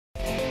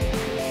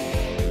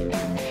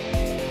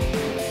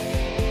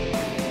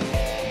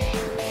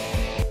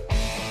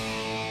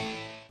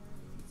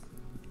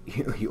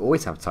You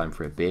always have time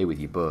for a beer with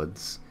your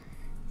buds.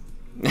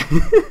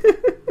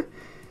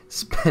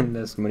 Spend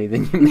less money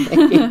than you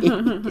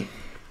make.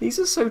 These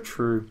are so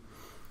true.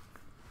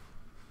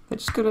 They're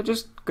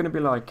just gonna be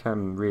like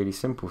really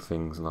simple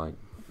things like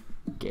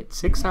get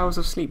 6 hours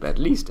of sleep at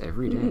least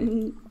every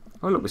day.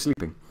 Oh look, we're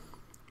sleeping.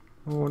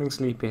 Morning,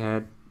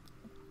 sleepyhead.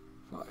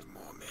 5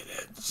 more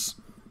minutes.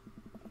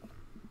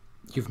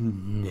 You've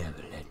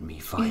never let me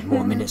 5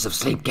 more minutes of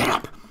sleep. Get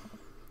up.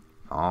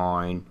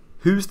 Fine.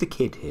 Who's the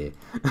kid here?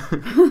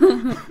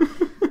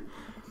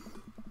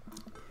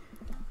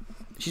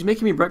 She's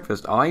making me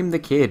breakfast. I'm the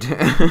kid.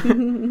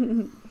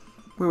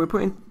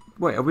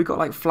 Wait, have we got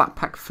like flat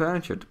pack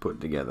furniture to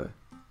put together?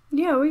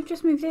 Yeah, we've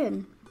just moved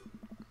in.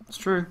 It's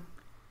true.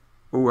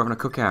 Oh, we're having a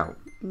cookout.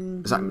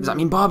 Does that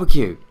mean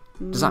barbecue?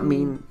 Does that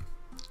mean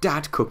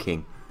dad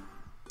cooking?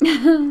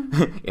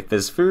 If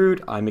there's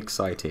food, I'm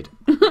excited.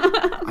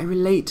 I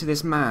relate to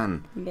this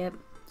man. Yep.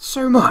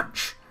 So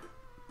much.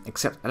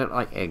 Except I don't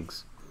like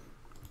eggs.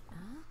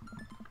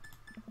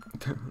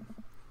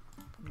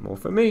 More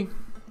for me.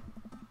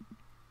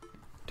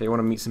 Do you want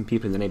to meet some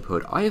people in the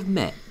neighbourhood? I have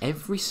met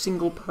every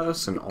single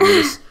person on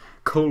this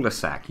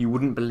cul-de-sac. You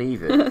wouldn't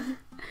believe it.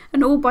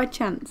 And all by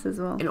chance as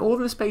well. In all of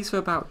the space for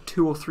about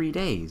 2 or 3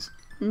 days.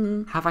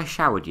 Have I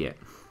showered yet?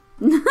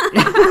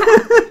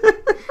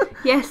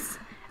 Yes,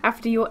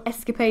 after your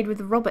escapade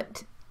with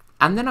Robert.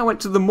 And then I went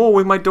to the mall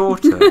with my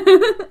daughter.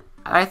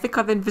 I think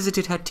I then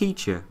visited her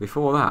teacher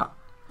before that.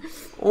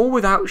 All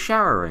without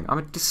showering. I'm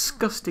a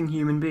disgusting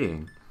human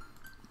being.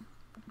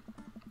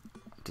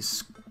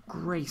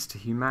 Disgrace to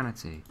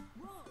humanity.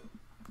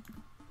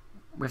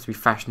 We have to be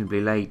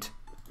fashionably late.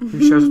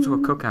 Who shows up to a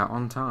cookout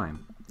on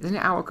time? Isn't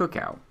it our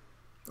cookout?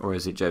 Or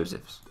is it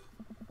Joseph's?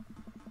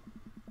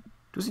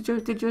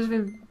 Did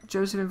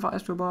Joseph invite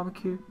us to a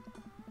barbecue?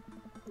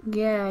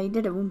 Yeah, he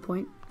did at one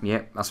point.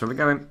 Yep, that's where we're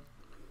going.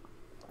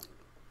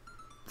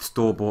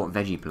 Store-bought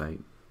veggie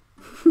plate.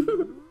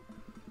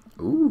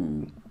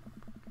 Ooh.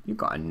 You've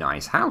got a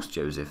nice house,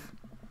 Joseph.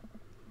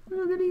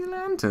 Look at these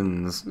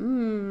lanterns.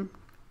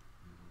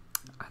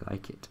 I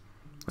like it.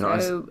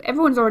 So,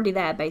 everyone's already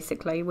there,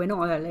 basically. We're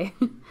not early.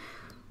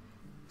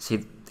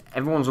 See,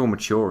 everyone's all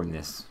mature in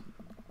this.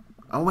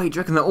 Oh, wait, do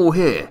you reckon they're all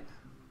here?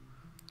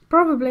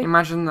 Probably.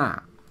 Imagine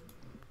that.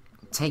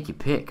 Take your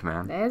pick,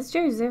 man. There's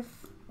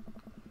Joseph.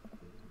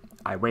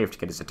 I wave to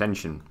get his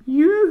attention.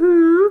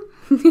 Yoo-hoo!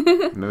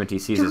 The moment he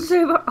sees us.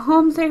 Joseph,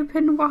 arms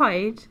open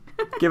wide.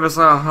 Give us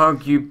a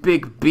hug, you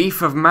big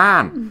beef of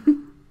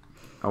man.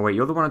 Oh, wait,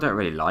 you're the one I don't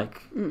really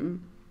like.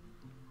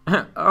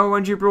 Oh,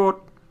 and you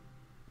brought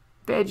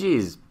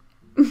veggies.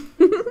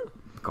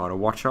 Gotta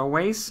watch our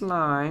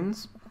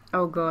waistlines.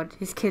 Oh, God,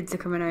 his kids are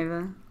coming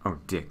over. Oh,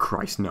 dear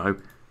Christ, no.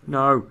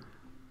 No.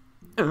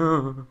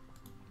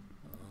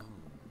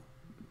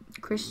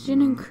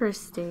 Christian and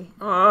Christy.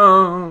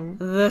 Oh.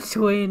 The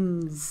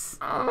twins.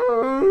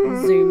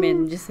 Oh. Zoom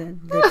in, just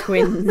said the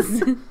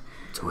twins.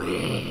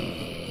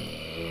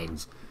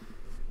 Twins.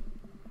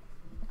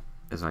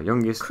 There's our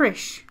youngest.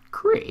 Krish.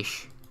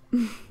 Krish?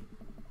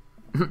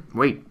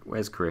 Wait,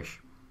 where's Krish?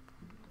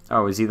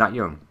 Oh, is he that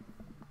young?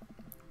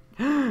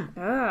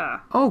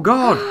 Oh,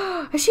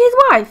 God. Is she his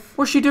wife?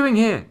 What's she doing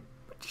here?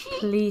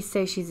 Please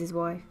say she's his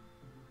wife.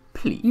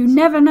 Please. You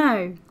never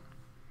know.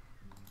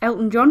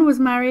 Elton John was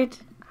married.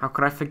 How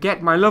could I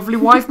forget my lovely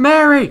wife,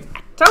 Mary?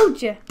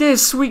 Told you. Dear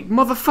sweet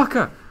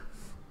motherfucker.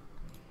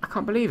 I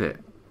can't believe it.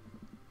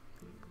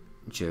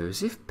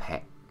 Joseph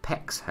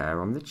pecks her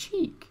on the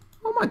cheek.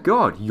 Oh my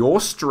God, you're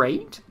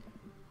straight?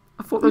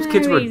 I thought those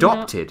kids were he's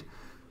adopted.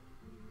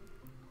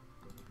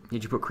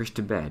 Did you put Krish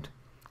to bed?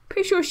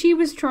 Pretty sure she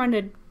was trying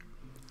to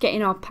get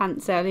in our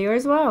pants earlier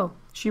as well.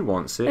 She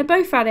wants They it.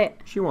 both had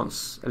it. She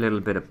wants a little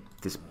bit of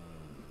this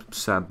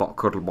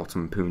cuddle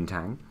bottom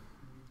poontang.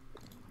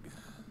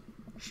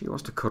 She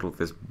wants to cuddle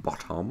this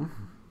bottom.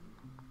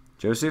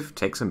 Joseph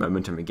takes a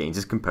moment and regains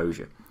his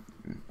composure.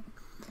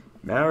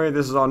 Mary,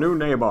 this is our new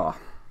neighbour.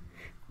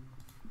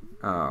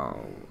 Oh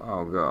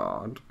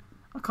God.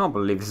 I can't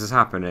believe this is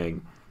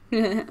happening.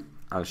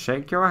 I'll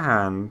shake your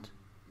hand,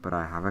 but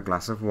I have a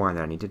glass of wine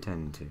that I need to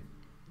tend to.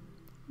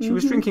 She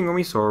was drinking when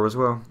we saw her as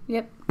well.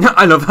 Yep.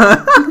 I love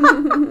her.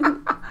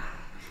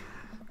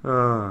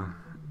 Oh,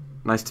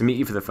 nice to meet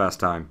you for the first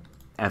time.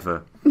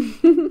 Ever.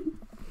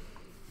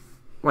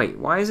 Wait,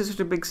 why is it such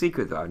a big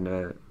secret that I've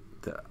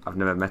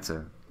never met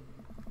her?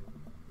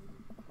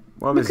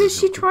 Well, Because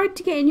she tried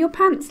to get in your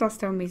pants last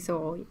time we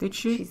saw. Did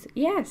she?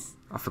 Yes.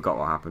 I forgot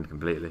what happened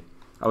completely.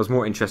 I was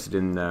more interested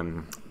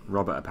in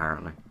Robert,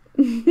 apparently.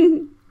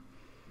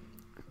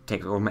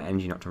 Takes all my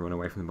energy not to run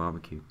away from the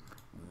barbecue.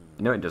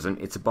 No, it doesn't.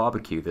 It's a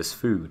barbecue. There's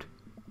food.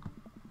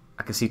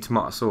 I can see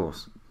tomato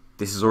sauce.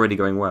 This is already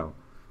going well.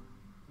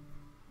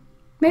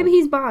 Maybe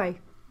he's bi.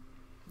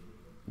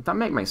 That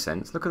makes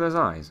sense. Look at those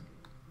eyes.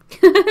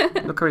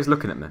 Look how he's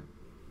looking at me.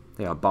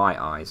 They are bi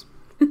eyes.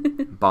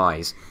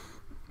 Buys.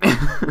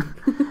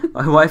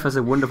 My wife has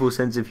a wonderful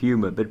sense of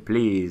humour, but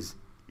please,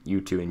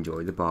 you two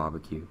enjoy the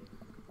barbecue.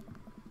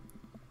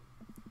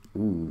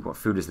 Ooh, what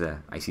food is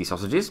there? I see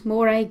sausages.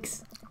 More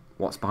eggs.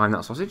 What's behind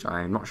that sausage?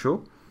 I am not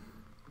sure.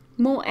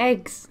 More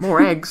eggs.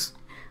 More eggs?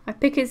 I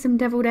picked some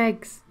deviled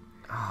eggs.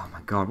 Oh my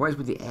god, what is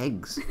with the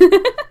eggs?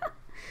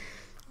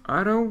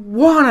 I don't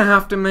want to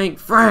have to make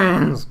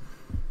friends!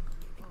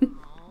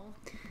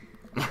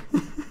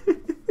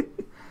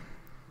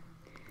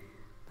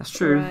 That's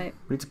true. Right.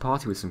 We need to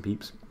party with some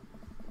peeps.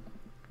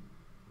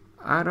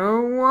 I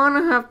don't want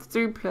to have to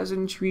do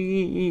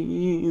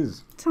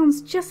pleasantries.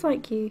 Sounds just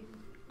like you.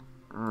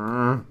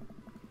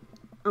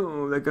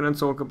 Oh, they're going to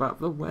talk about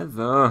the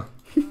weather.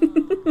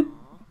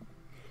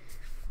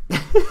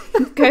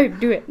 Go,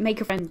 do it.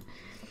 Make a friend.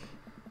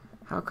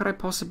 How could I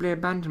possibly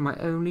abandon my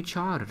only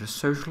child at a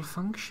social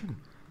function?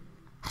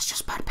 That's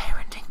just bad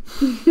parenting.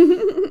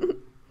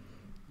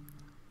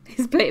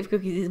 His plate of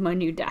cookies is my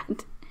new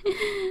dad.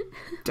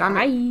 Damn it.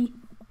 Bye.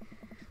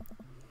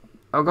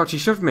 Oh god, she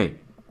shoved me.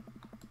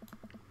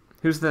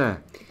 Who's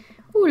there?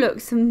 Oh, look,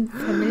 some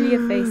familiar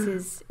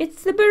faces.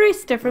 It's the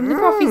barista from the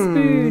coffee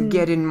spoon.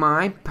 Get in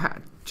my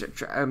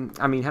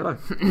I mean, hello.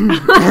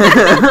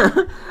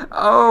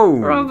 Oh.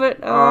 Robert,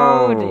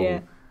 oh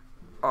dear.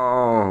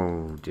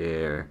 Oh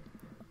dear.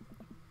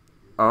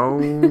 Oh.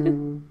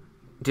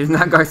 Didn't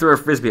that guy throw a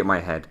frisbee at my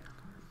head?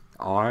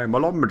 I'm a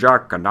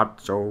lumberjack and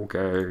that's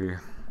okay.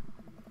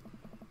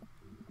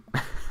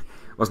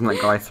 Wasn't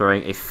that guy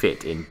throwing a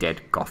fit in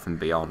Dead Gotham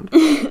Beyond?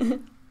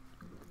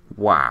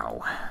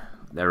 Wow.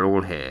 They're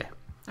all here.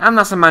 And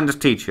that's Amanda's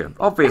teacher,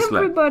 obviously.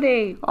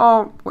 Everybody.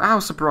 Oh, how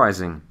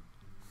surprising.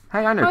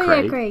 Hey, I know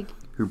Craig. Yeah, Craig.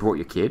 Who brought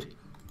your kid?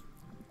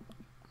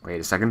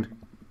 Wait a second.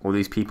 All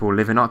these people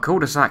live in our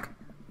cul-de-sac.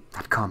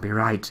 That can't be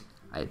right.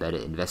 I better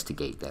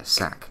investigate their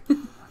sack.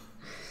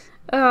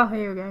 Oh,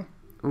 here we go.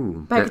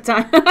 Ooh. Back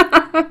time.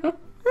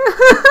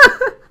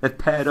 They've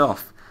paired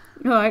off.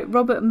 Alright,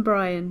 Robert and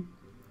Brian.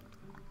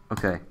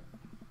 Okay.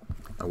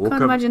 I woke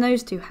Can't up. imagine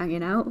those two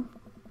hanging out.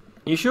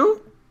 You sure?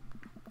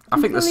 I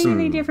think there's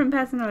Completely some different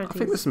personalities. I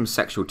think there's some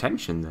sexual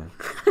tension there.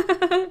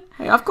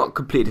 Hey, I've got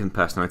completely different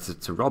personalities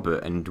to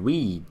Robert, and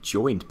we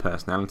joined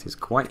personalities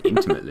quite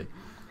intimately.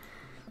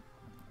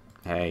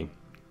 Hey,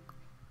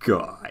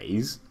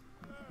 guys.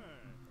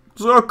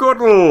 So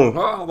Cuddle!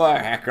 How the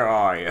heck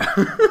are you?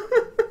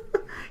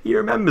 He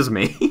remembers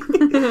me.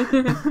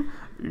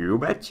 You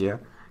betcha.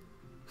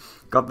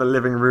 Got the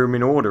living room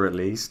in order at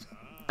least.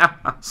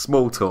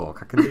 Small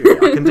talk. I can do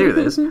it. I can do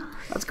this.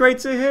 That's great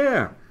to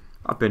hear.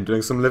 I've been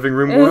doing some living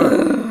room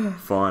work.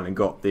 Finally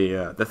got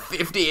the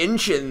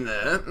 50-inch in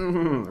there.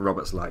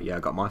 Robert's like, yeah, I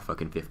got my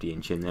fucking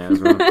 50-inch in there as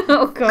well.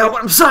 Oh god. You know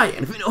what I'm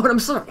saying? If you know what I'm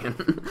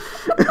saying.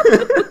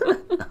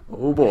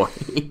 Oh boy.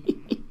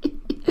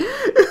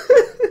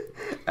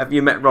 Have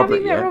you met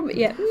Robert yet? Robert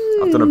yet?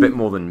 I've done a bit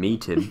more than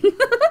meet him.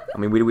 I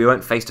mean, we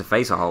weren't face to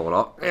face a whole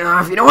lot.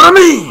 If you know what I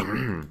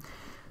mean.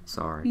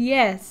 Sorry.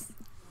 Yes.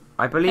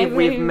 I believe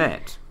we've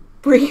met.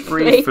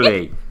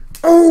 Briefly.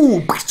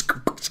 Oh,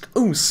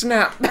 oh,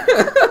 snap.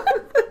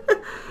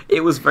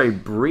 It was very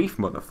brief,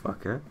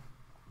 motherfucker.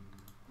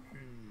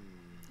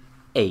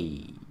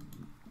 Hey.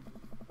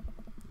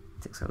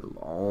 Takes a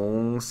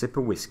long sip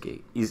of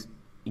whiskey.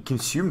 He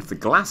consumed the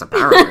glass,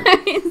 apparently.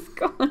 It's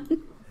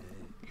gone.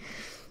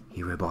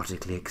 He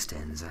robotically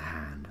extends a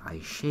hand. I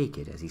shake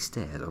it as he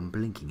stares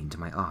unblinking into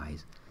my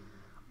eyes.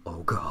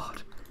 Oh,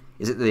 God.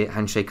 Is it the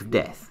handshake of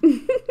death?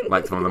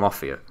 Like from the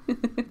Mafia?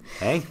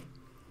 Hey,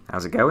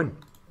 how's it going?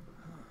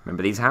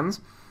 Remember these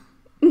hands?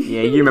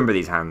 Yeah, you remember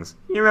these hands.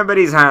 You remember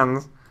these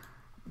hands.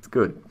 It's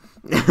good.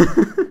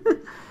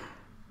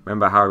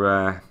 Remember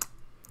how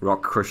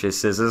Rock crushes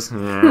scissors?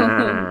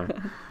 Yeah.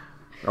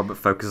 Robert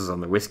focuses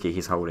on the whiskey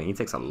he's holding. He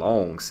takes a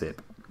long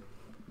sip.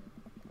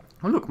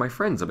 Oh, look, my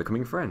friends are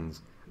becoming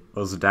friends.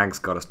 Us dags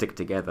gotta stick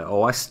together.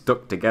 Oh, I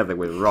stuck together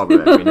with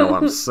Robert, if you know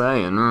what I'm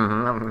saying.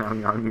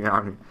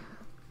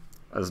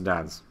 As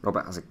dads.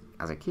 Robert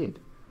as a kid.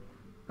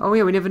 Oh,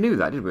 yeah, we never knew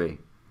that, did we?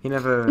 He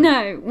never...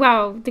 No,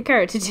 well, the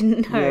character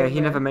didn't know. Yeah,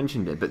 he never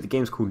mentioned it, but the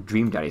game's called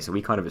Dream Daddy, so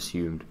we kind of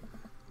assumed.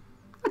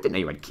 I didn't know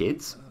you had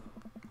kids.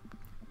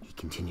 He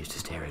continues to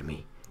stare at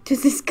me.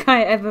 Does this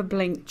guy ever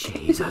blink?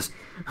 Jesus.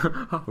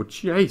 Oh,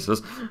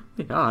 Jesus.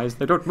 The eyes,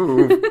 they don't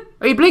move.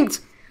 Oh, he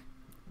blinked!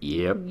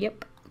 Yep.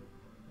 Yep.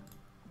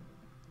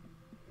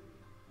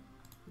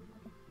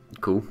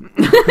 Cool.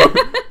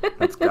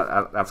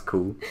 That's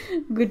cool.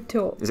 Good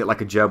talk. Is it like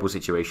a gerbil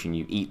situation?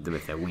 You eat them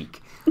if they're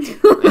weak.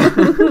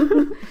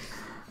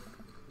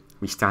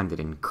 We stand in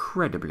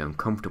incredibly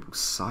uncomfortable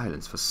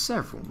silence for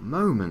several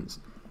moments.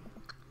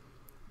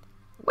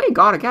 We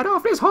gotta get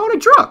off this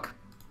haunted truck!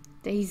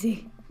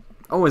 Daisy.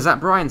 Oh, is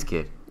that Brian's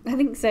kid? I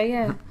think so,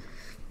 yeah.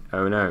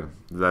 Oh no,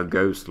 the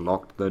ghost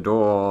locked the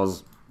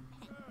doors.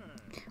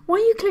 Why are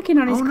you clicking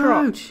on his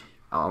crotch?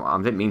 Oh, I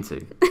didn't mean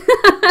to.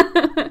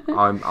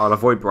 I'll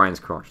avoid Brian's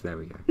crotch. There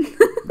we go.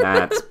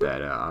 That's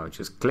better. I'll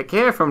just click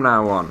here from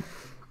now on.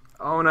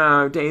 Oh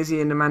no, Daisy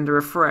and Amanda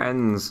are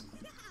friends.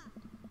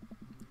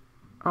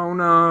 Oh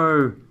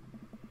no.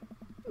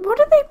 What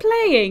are they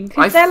playing?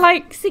 Because I they're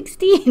like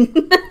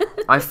 16.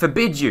 I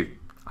forbid you.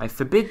 I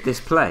forbid this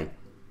play.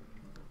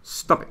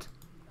 Stop it.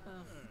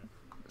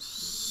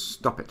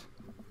 Stop it.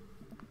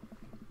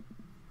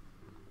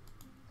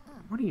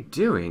 What are you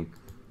doing?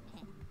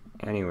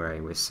 Anyway,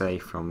 we're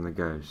safe from the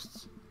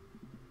ghosts.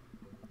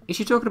 Is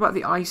she talking about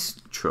the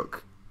ice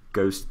truck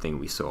ghost thing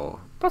we saw?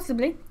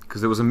 Possibly.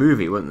 Because there was a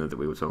movie, wasn't there, that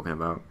we were talking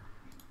about?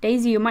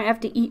 Daisy, you might have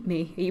to eat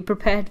me. Are you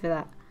prepared for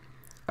that?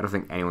 I don't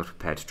think anyone's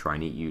prepared to try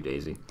and eat you,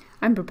 Daisy.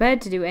 I'm prepared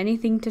to do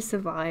anything to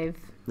survive.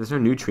 There's no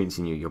nutrients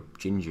in you, you're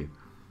ginger.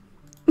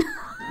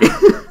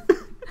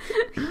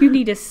 You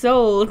need a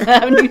soul to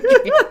have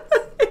nutrients.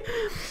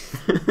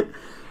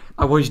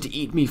 I want you to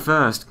eat me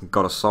first.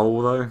 Got a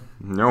soul, though?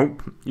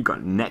 Nope. You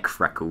got neck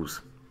freckles.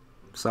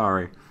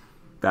 Sorry.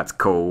 That's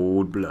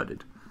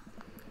cold-blooded.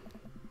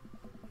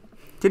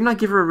 Didn't I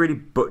give her a really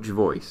butch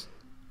voice?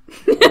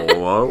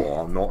 Although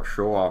I'm not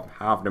sure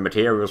I have the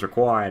materials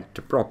required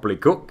to properly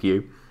cook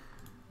you.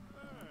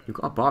 You've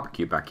got a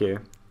barbecue back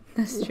here.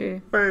 That's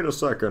true. Wait a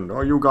second.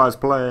 Are you guys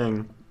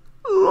playing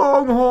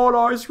Longhorn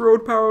Ice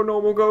Road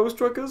Paranormal Ghost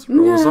Truckers?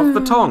 Rolls off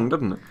the tongue,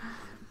 doesn't it?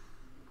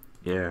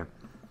 Yeah.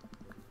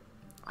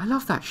 I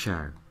love that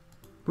show.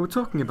 We were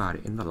talking about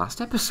it in the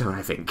last episode,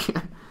 I think.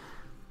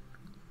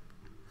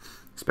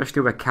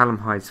 Especially where Callum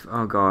hides...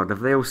 Oh god, have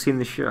they all seen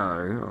the show?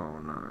 Oh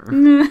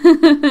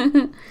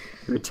no.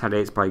 He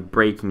retaliates by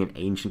breaking an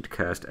ancient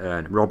cursed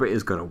urn. Robert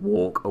is going to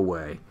walk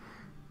away.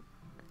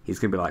 He's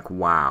going to be like,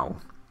 wow.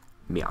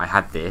 Me, I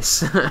had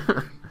this.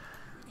 I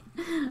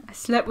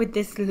slept with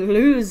this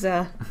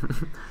loser.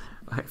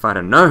 If I'd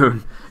have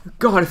known.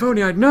 God, if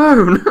only I'd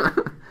known.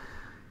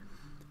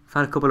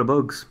 Found a couple of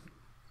bugs.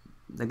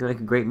 They're going to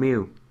make a great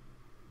meal.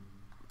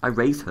 I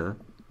raised her.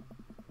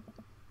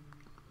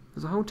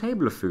 There's a whole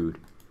table of food.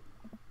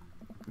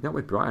 Not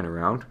with Brian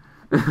around.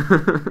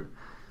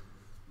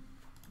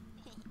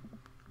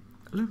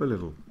 Live a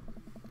little.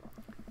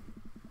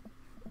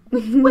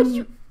 Where did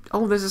you...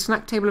 Oh, there's a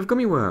snack table of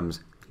gummy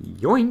worms.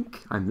 Yoink,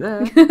 I'm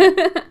there.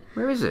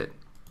 Where is it?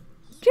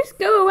 Just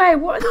go away.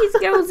 What are these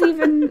girls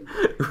even...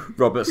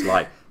 Robert's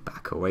like,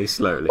 back away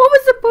slowly. What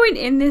was the point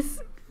in this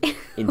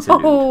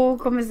Interlude. whole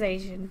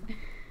conversation?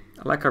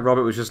 I like how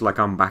Robert was just like,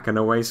 I'm backing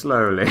away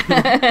slowly.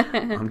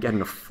 I'm getting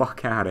the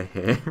fuck out of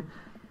here.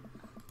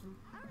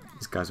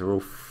 These guys are all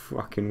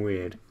fucking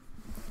weird.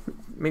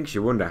 Makes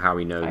you wonder how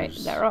he knows Right,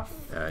 they're off.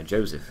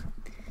 Joseph.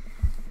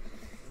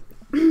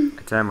 I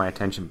turn my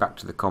attention back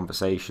to the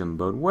conversation,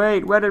 but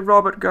wait, where did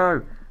Robert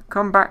go?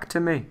 Come back to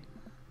me.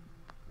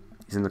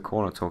 He's in the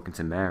corner talking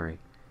to Mary.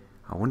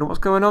 I wonder what's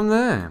going on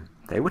there.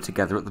 They were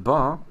together at the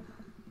bar.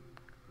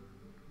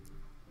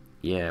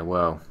 Yeah,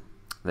 well,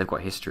 they've got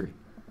history.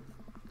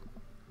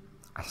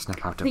 I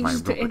snap out of my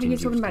Robert I think you're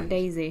talking about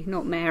Daisy,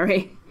 not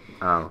Mary.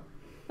 Oh.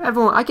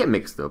 Everyone, I get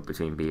mixed up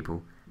between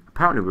people.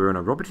 Apparently we're in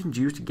a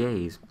Robert-induced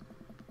gaze.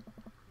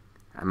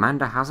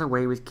 Amanda has a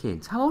way with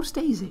kids. How old's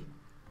Daisy?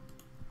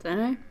 Don't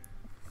know.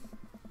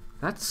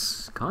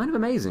 That's kind of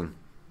amazing.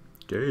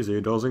 Daisy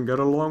doesn't get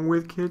along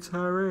with kids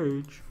her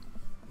age.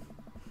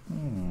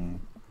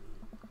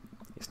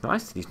 It's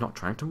nice that he's not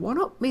trying to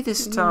one-up me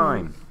this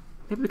time.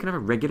 Maybe we can have a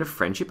regular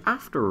friendship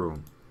after all.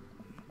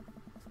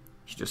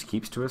 She just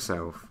keeps to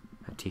herself.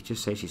 Her teachers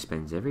say she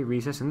spends every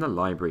recess in the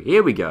library.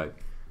 Here we go.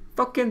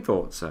 Fucking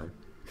thought so.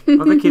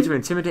 Other kids were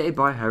intimidated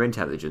by her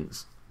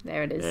intelligence.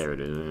 There it is. There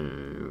it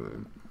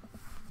is.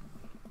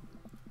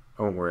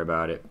 Don't worry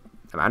about it.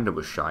 Amanda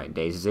was shy at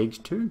Daisy's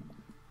age too.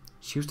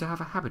 She used to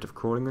have a habit of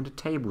crawling under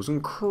tables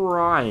and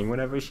crying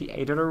whenever she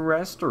ate at a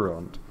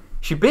restaurant.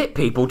 She bit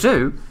people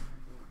too.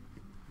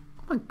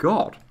 Oh my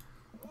god.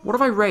 What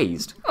have I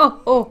raised?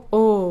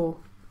 Oh.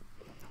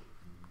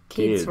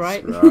 Kids,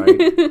 right?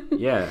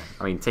 Yeah,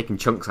 I mean, taking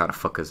chunks out of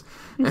fuckers.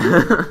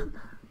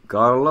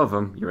 Gotta love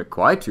them. You're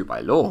required to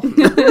by law.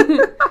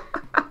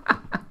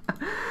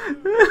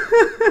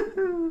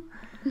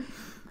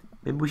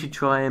 Maybe we should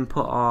try and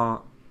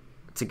put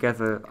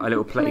together a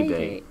little play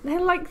date.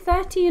 They're like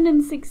 13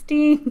 and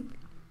 16.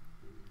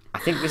 I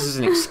think this is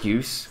an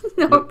excuse.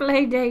 Not a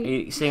play date.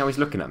 You see how he's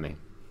looking at me?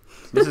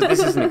 This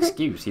is an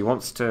excuse.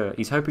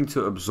 He's hoping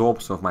to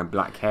absorb some of my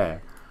black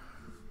hair.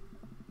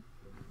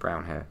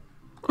 Brown hair.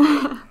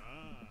 I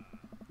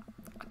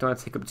don't want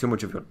to take up too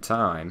much of your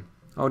time.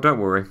 Oh, don't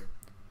worry.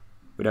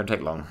 We don't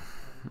take long.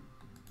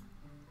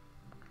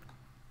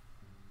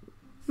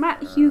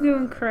 Matt, Hugo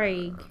and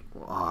Craig.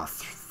 Oh,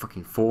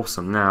 fucking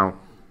foursome now.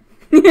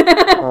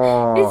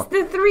 It's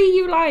the three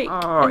you like.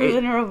 Other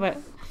than Robert.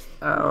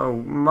 Oh,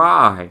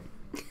 my.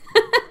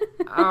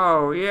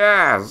 Oh,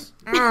 yes.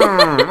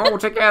 All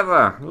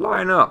together.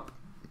 Line up.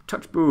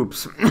 Touch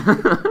boobs.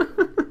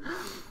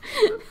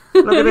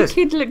 Look at this. The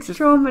kid looks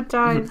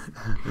traumatized.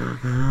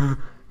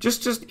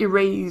 Just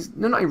erase.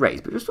 No, not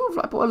erase, but just sort of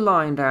like put a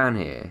line down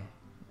here.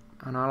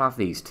 And I'll have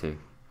these two.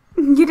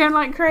 You don't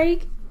like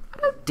Craig? I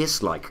don't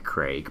dislike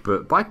Craig,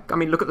 but I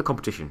mean, look at the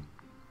competition.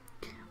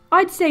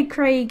 I'd say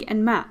Craig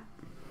and Matt.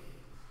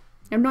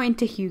 I'm not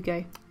into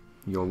Hugo.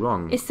 You're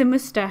wrong. It's the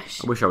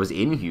moustache. I wish I was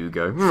in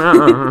Hugo.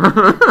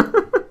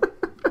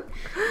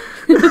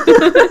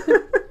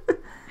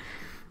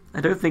 I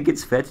don't think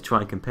it's fair to try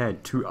and compare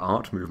two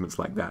art movements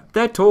like that.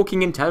 Their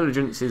talking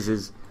intelligences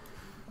is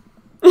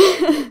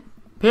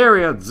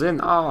Periods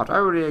in art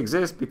only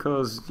exist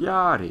because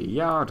yada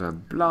yada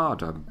blah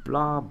da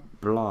blah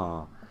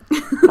blah.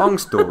 Long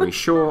story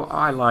short,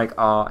 I like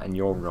art and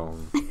you're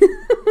wrong.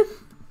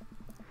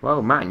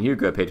 Well, Matt and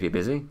Hugo appear to be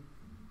busy.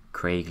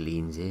 Craig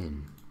leans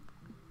in.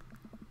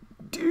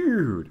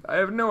 Dude, I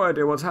have no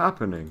idea what's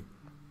happening.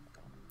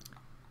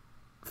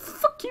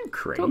 Fuck you,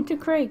 Craig. Talk to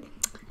Craig.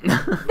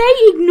 They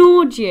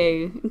ignored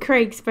you. And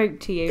Craig spoke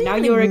to you. Now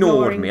you're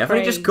ignoring me. I've Craig.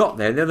 only just got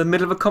there. They're in the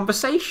middle of a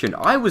conversation.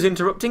 I was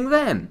interrupting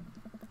them.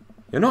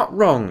 You're not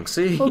wrong,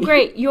 see? Well,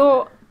 great.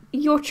 Your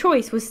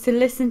choice was to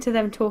listen to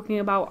them talking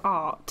about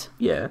art.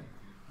 Yeah.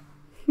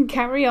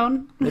 Carry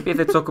on. Maybe if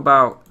they talk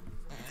about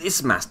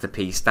this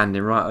masterpiece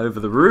standing right over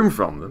the room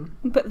from them.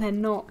 But they're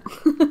not.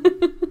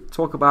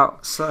 Talk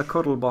about Sir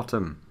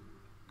Cuddlebottom.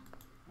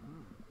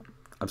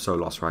 I'm so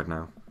lost right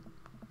now.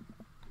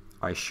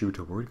 I shoot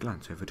a worried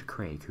glance over to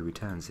Craig, who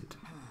returns it.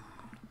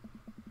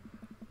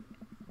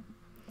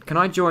 Can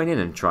I join in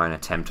and try and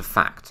attempt a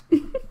fact?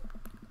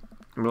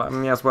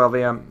 Yes, well,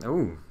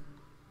 ooh.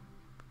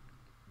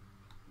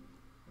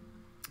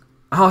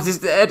 Art is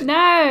dead. No.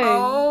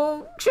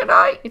 Oh, should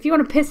I? If you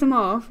want to piss him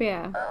off,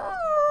 yeah.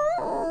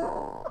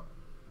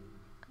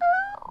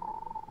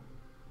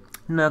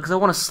 No, because I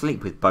want to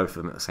sleep with both of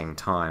them at the same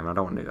time. I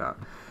don't want to do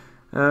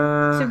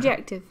that.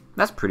 Subjective.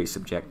 That's pretty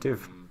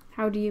subjective.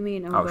 How do you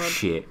mean? Oh, Oh God.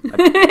 shit.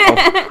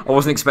 I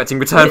wasn't expecting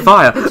return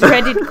fire.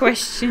 Dreaded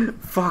question.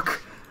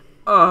 Fuck.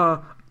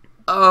 Well.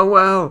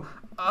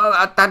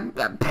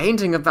 That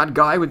painting of that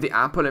guy with the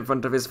apple in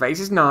front of his face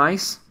is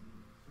nice.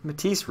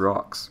 Matisse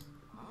rocks.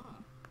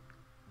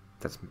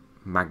 That's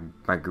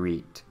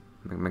Magritte.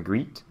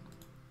 Magritte?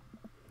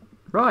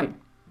 Right.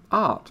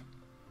 Art.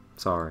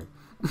 Sorry.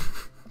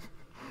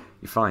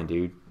 You're fine,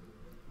 dude.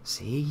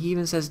 See, he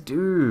even says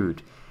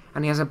dude.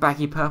 And he has a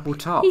baggy purple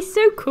top. He's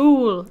so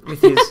cool.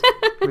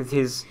 With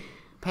his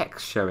pecs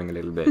showing a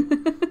little bit.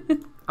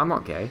 I'm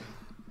not gay.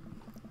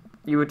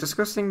 You were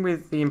discussing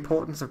with the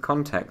importance of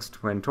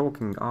context when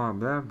talking, blah,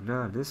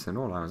 blah, this and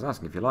all. I was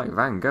asking if you like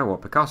Van Gogh or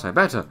Picasso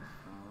better.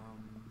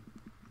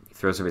 He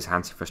throws up his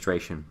hands in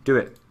frustration. Do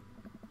it.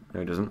 No,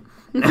 he doesn't.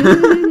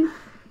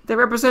 They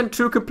represent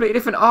two completely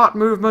different art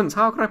movements.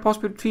 How can I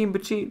possibly between the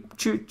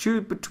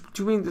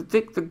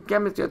thick, the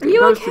gamut? Are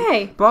you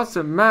okay?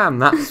 Bottom, man,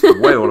 that's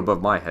way all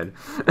above my head.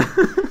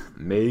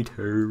 Me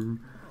too.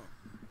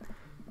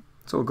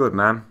 It's all good,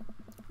 man.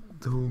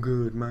 It's all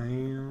good,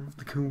 man.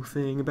 The cool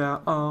thing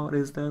about art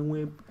is that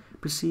we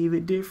perceive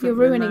it differently. You're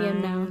ruining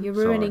him now. You're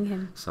ruining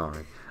him.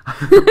 Sorry.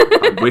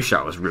 I wish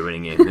I was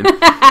ruining him.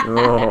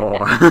 Oh.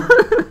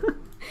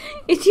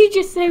 Did you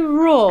just say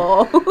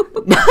raw?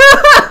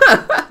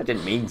 I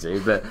didn't mean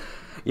to, but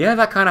yeah,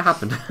 that kind of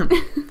happened.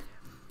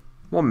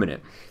 1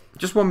 minute.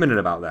 Just 1 minute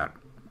about that.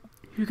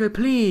 Hugo,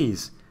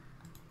 please.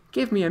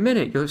 Give me a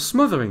minute. You're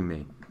smothering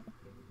me.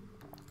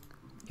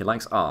 He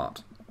likes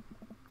art.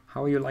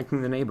 How are you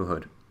liking the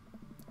neighbourhood?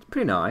 It's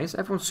pretty nice.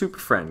 Everyone's super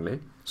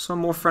friendly. Some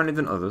more friendly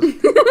than others.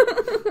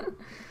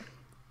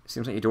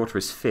 Seems like your daughter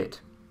is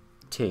fit.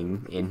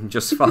 Ting in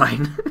just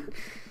fine.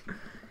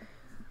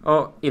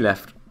 Oh, he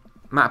left.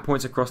 Matt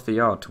points across the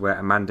yard to where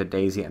Amanda,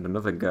 Daisy and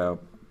another girl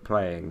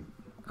playing.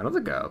 Another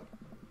girl?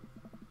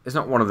 It's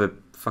not one of the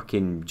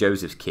fucking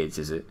Joseph's kids,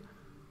 is it?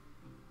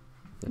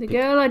 The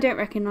girl I don't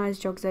recognise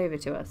jogs over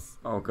to us.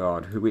 Oh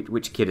god,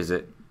 which kid is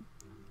it?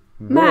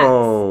 Matt's.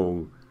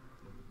 Whoa!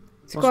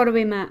 It's got to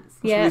be Matt's. What's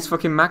with Yeah. these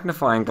fucking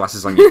magnifying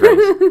glasses on your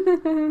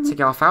face? Take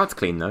half hour to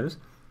clean those.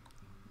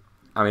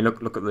 I mean,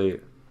 look at the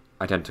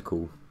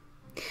identical.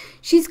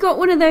 She's got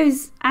one of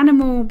those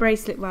animal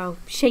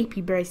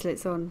shapey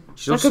bracelets on.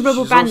 She's like also- a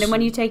rubber she's band, also- and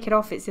when you take it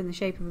off, it's in the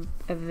shape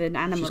of an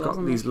animal. She's got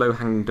isn't these it?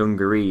 low-hanging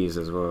dungarees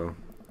as well.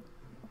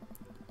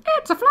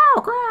 It's a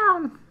flower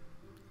crown!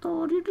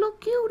 Thought you'd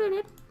look cute in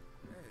it.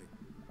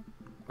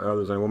 Well,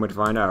 there's only one way to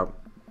find out.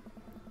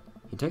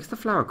 He takes the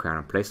flower crown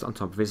and places it on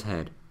top of his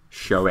head.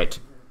 Show it.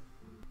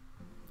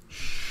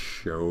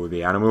 Show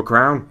the animal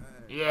crown.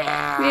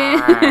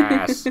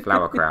 Yes!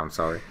 Flower crown,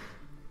 sorry.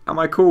 Am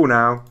I cool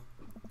now?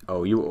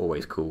 Oh, you were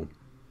always cool.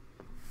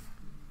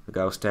 The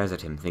girl stares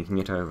at him, thinking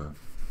it over.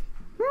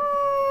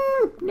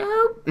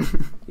 No.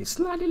 You're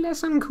slightly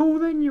less uncool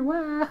than you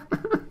were.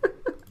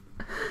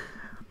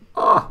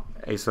 Oh,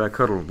 hey, Sir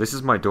Cuddle, this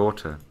is my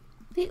daughter.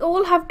 They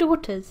all have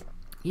daughters.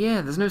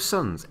 Yeah, there's no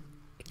sons.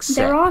 Except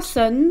There are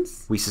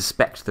sons. we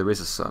suspect there is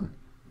a son.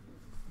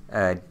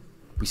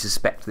 We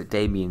suspect that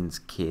Damien's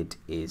kid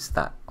is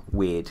that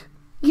weird kid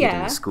in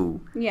Yeah. the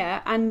school.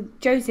 Yeah, and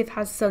Joseph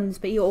has sons,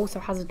 but he also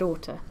has a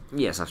daughter.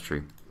 Yes, that's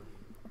true.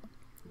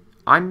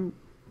 I'm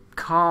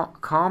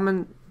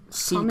Carmen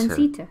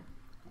Sita.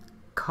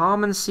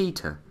 Carmen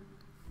Sita.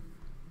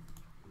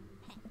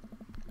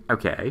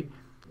 Okay.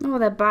 Oh,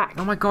 they're back.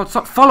 Oh my god,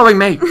 stop following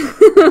me!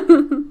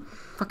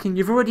 Fucking,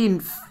 you've already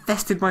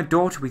infested my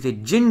daughter with your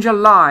ginger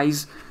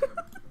lies.